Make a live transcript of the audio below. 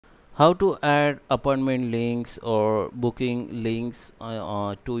How to add appointment links or booking links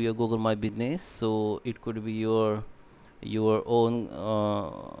to your Google My Business. So it could be your own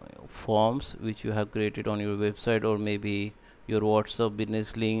forms which you have created on your website, or maybe your WhatsApp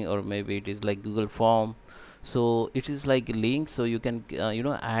business link, or maybe it is like Google form. So it is like a link, so you can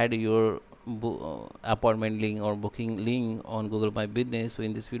add your appointment link or booking link on Google My Business. So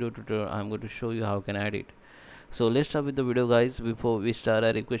in this video tutorial I'm going to show you how you can add it. So let's start with the video, guys. Before we start,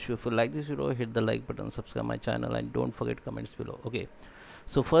 I request you, if you like this video, hit the like button, subscribe my channel, and don't forget comments below. Okay,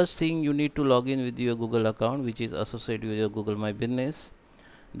 so first thing, you need to log in with your Google account which is associated with your Google My Business.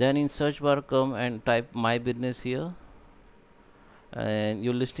 Then in search bar, come and type My Business here, and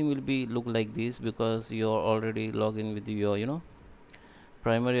your listing will be look like this because you're already logged in with your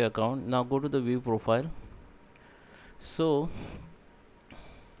primary account. Now go to the view profile. So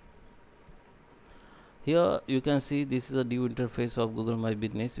here you can see this is a new interface of Google My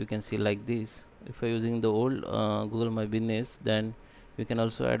Business. You can see like this. If you're using the old Google My Business, then you can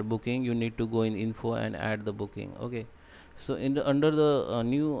also add booking. You need to go in info and add the booking. Okay, so in the under the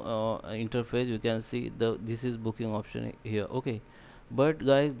new interface, you can see this is booking option here. Okay, but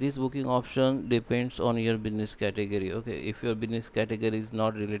guys, this booking option depends on your business category. Okay, if your business category is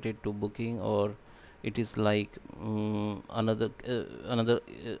not related to booking, or it is like another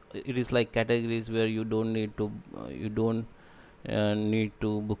it is like categories where you don't need to need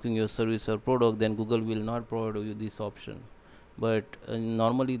to booking your service or product, then Google will not provide you this option. But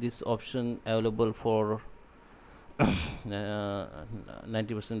normally this option available for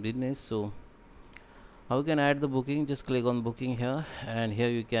 90% business. So how you can add the booking? Just click on booking here, and here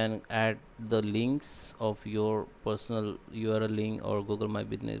you can add the links of your personal URL link or Google My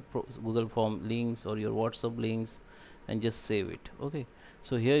Business Google form links or your WhatsApp links, and just save it. Okay,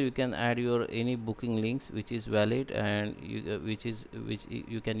 so here you can add your any booking links which is valid, and which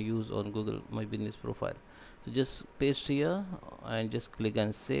you can use on Google My Business profile. So just paste here and just click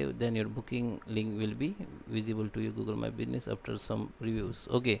and save, then your booking link will be visible to your Google My Business after some reviews.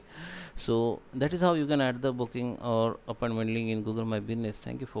 Okay, so that is how you can add the booking or appointment link in Google My Business.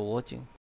 Thank you for watching.